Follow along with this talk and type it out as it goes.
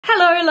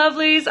Hello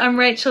lovelies, I'm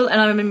Rachel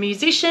and I'm a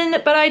musician,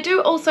 but I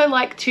do also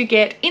like to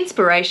get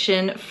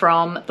inspiration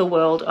from the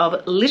world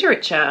of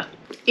literature.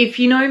 If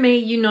you know me,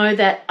 you know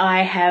that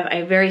I have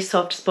a very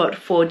soft spot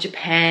for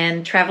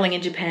Japan, traveling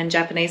in Japan,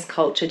 Japanese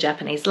culture,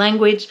 Japanese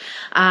language,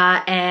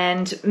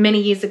 and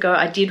many years ago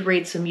I did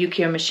read some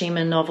Yukio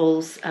Mishima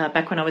novels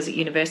back when I was at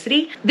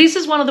university. This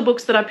is one of the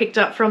books that I picked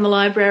up from the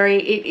library.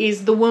 It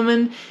is The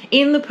Woman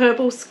in the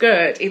Purple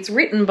Skirt. It's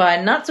written by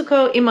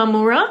Natsuko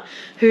Imamura,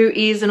 who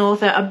is an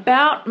author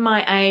about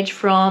my age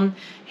from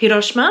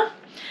Hiroshima,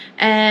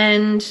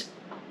 and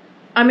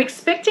I'm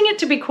expecting it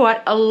to be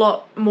quite a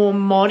lot more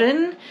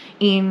modern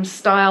in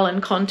style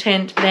and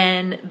content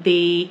than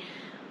the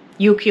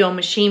Yukio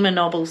Mishima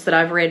novels that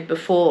I've read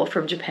before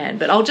from Japan,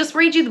 but I'll just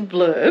read you the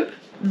blurb.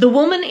 The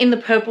woman in the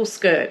purple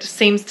skirt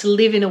seems to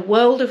live in a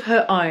world of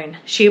her own.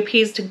 She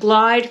appears to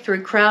glide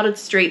through crowded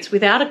streets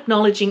without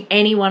acknowledging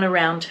anyone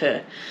around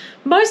her.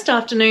 Most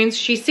afternoons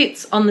she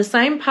sits on the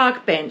same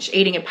park bench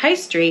eating a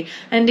pastry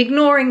and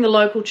ignoring the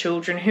local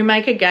children who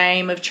make a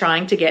game of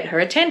trying to get her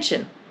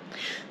attention.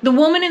 The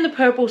woman in the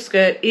purple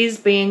skirt is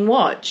being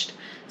watched.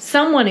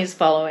 Someone is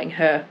following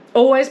her,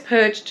 always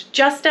perched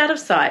just out of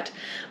sight,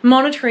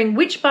 monitoring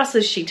which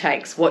buses she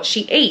takes, what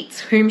she eats,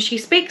 whom she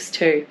speaks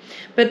to.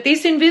 But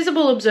this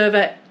invisible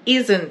observer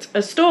isn't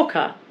a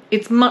stalker.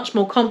 It's much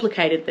more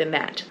complicated than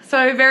that.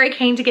 So very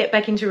keen to get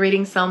back into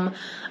reading some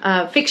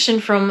fiction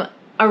from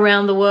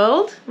around the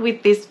world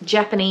with this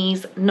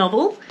Japanese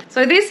novel.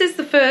 So this is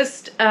the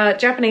first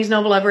Japanese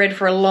novel I've read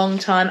for a long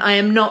time. I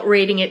am not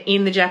reading it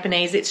in the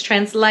Japanese. It's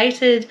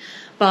translated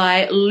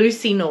by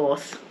Lucy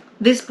North.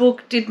 This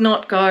book did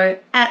not go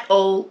at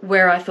all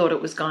where I thought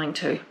it was going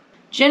to.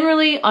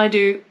 Generally, I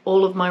do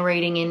all of my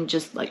reading in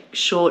just like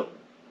short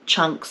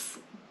chunks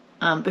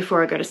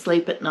before I go to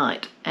sleep at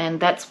night. And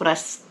that's what I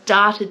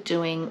started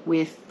doing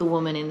with The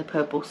Woman in the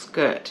Purple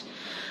Skirt.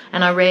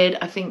 And I read,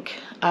 I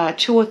think,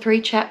 2 or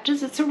 3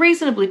 chapters. It's a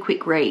reasonably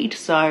quick read,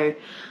 so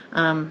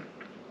I've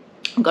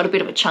got a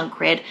bit of a chunk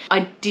read.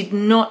 I did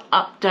not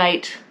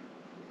update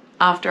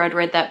after I'd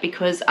read that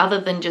because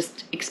other than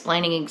just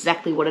explaining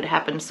exactly what had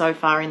happened so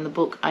far in the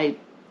book, I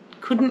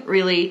couldn't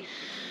really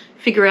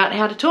figure out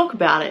how to talk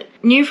about it.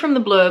 Knew from the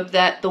blurb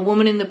that the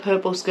woman in the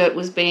purple skirt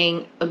was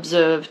being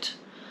observed,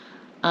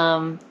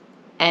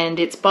 and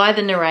it's by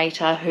the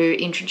narrator, who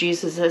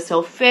introduces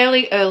herself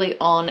fairly early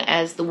on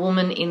as the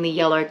woman in the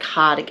yellow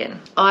cardigan.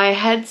 I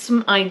had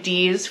some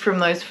ideas from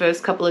those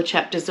first couple of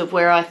chapters of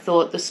where I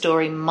thought the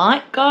story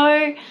might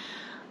go,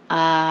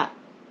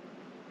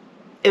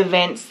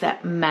 events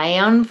that may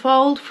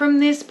unfold from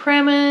this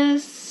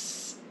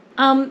premise,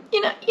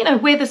 you know,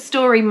 where the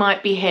story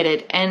might be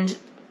headed, and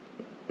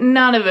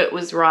none of it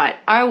was right.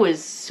 I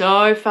was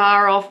so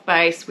far off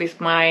base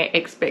with my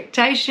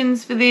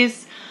expectations for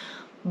this,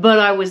 but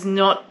I was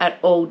not at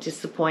all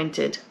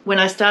disappointed. When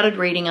I started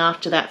reading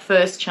after that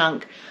first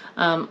chunk,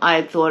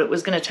 I thought it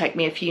was going to take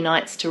me a few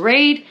nights to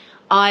read.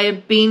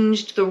 I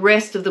binged the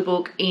rest of the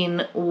book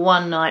in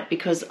one night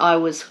because I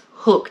was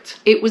hooked.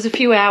 It was a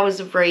few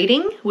hours of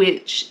reading,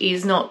 which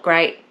is not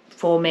great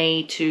for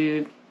me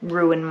to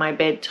ruin my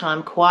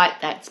bedtime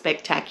quite that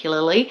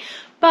spectacularly,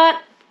 but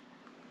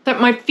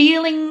my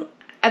feeling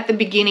at the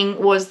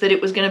beginning was that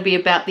it was going to be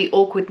about the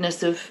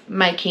awkwardness of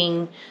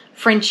making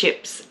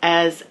friendships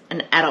as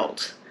an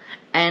adult.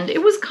 And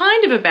it was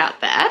kind of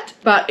about that,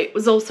 but it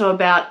was also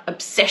about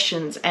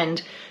obsessions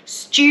and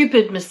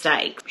stupid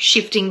mistakes,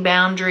 shifting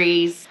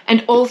boundaries,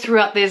 and all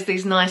throughout there's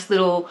these nice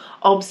little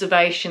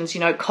observations, you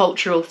know,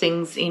 cultural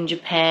things in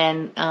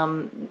Japan,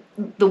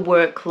 the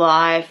work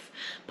life,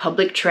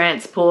 public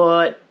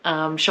transport,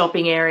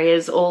 shopping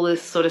areas, all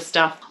this sort of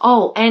stuff.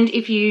 Oh, and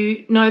if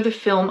you know the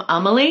film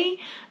Amelie,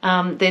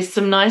 there's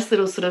some nice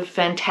little sort of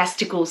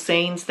fantastical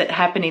scenes that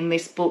happen in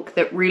this book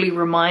that really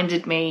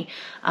reminded me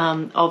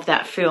of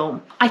that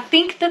film. I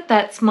think that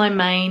that's my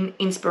main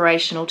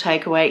inspirational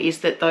takeaway, is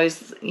that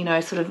those, you know,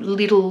 sort of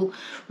little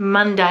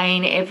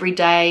mundane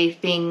everyday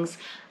things,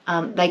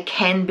 they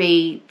can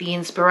be the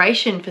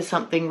inspiration for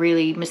something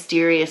really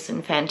mysterious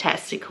and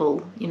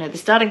fantastical. You know, the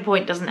starting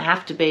point doesn't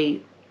have to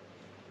be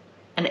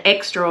an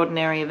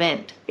extraordinary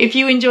event. If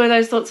you enjoy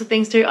those sorts of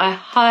things too, I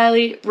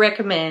highly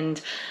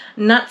recommend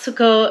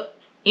Natsuko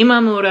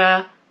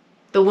Imamura,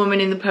 The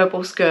Woman in the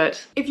Purple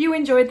Skirt. If you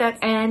enjoyed that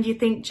and you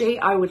think, gee,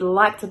 I would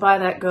like to buy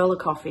that girl a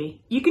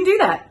coffee, you can do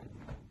that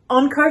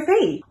on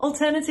Ko-fi.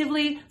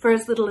 Alternatively, for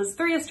as little as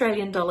 $3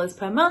 Australian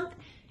per month,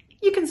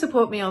 you can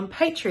support me on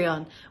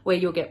Patreon, where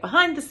you'll get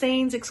behind the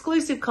scenes,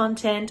 exclusive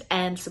content,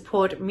 and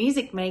support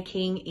music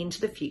making into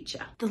the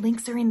future. The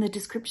links are in the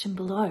description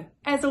below.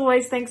 As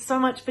always, thanks so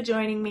much for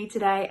joining me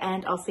today,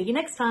 and I'll see you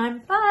next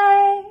time. Bye!